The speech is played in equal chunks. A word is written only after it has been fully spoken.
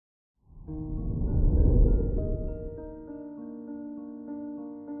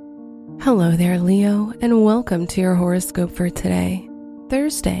Hello there, Leo, and welcome to your horoscope for today,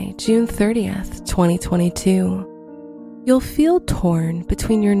 Thursday, June 30th, 2022. You'll feel torn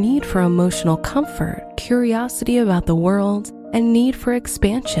between your need for emotional comfort, curiosity about the world, and need for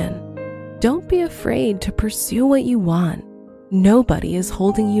expansion. Don't be afraid to pursue what you want. Nobody is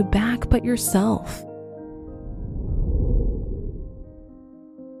holding you back but yourself.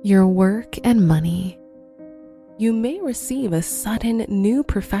 Your work and money. You may receive a sudden new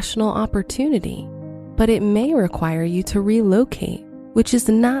professional opportunity, but it may require you to relocate, which is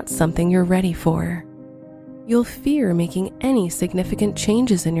not something you're ready for. You'll fear making any significant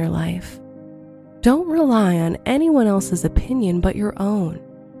changes in your life. Don't rely on anyone else's opinion but your own.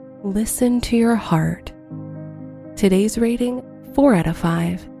 Listen to your heart. Today's rating, 4 out of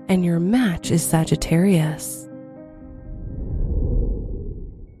 5, and your match is Sagittarius.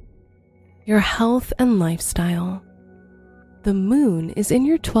 Your health and lifestyle. The moon is in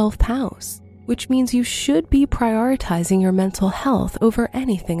your 12th house, which means you should be prioritizing your mental health over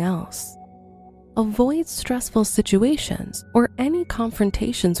anything else. Avoid stressful situations or any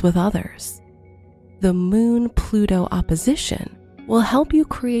confrontations with others. The Moon-Pluto opposition will help you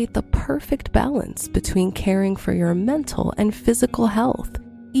create the perfect balance between caring for your mental and physical health,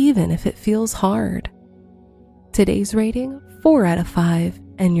 even if it feels hard. Today's rating, 4 out of 5,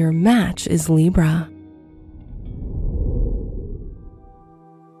 and your match is Libra.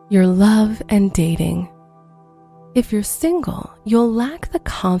 Your love and dating. If you're single, you'll lack the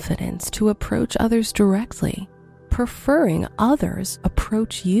confidence to approach others directly, preferring others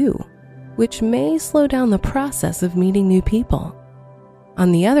approach you, which may slow down the process of meeting new people.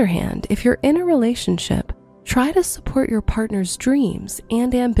 On the other hand, if you're in a relationship, try to support your partner's dreams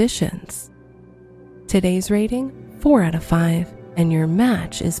and ambitions. Today's rating, 4 out of 5, and your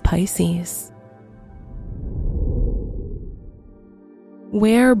match is Pisces.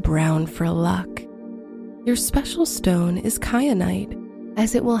 Wear brown for luck. Your special stone is kyanite,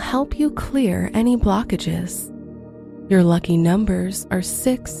 as it will help you clear any blockages. Your lucky numbers are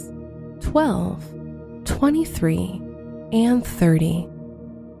 6, 12, 23, and 30.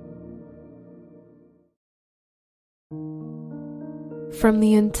 From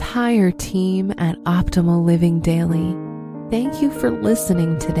the entire team at Optimal Living Daily, thank you for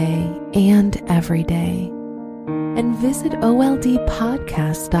listening today and every day. And visit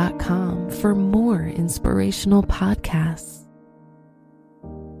oldpodcast.com for more inspirational podcasts.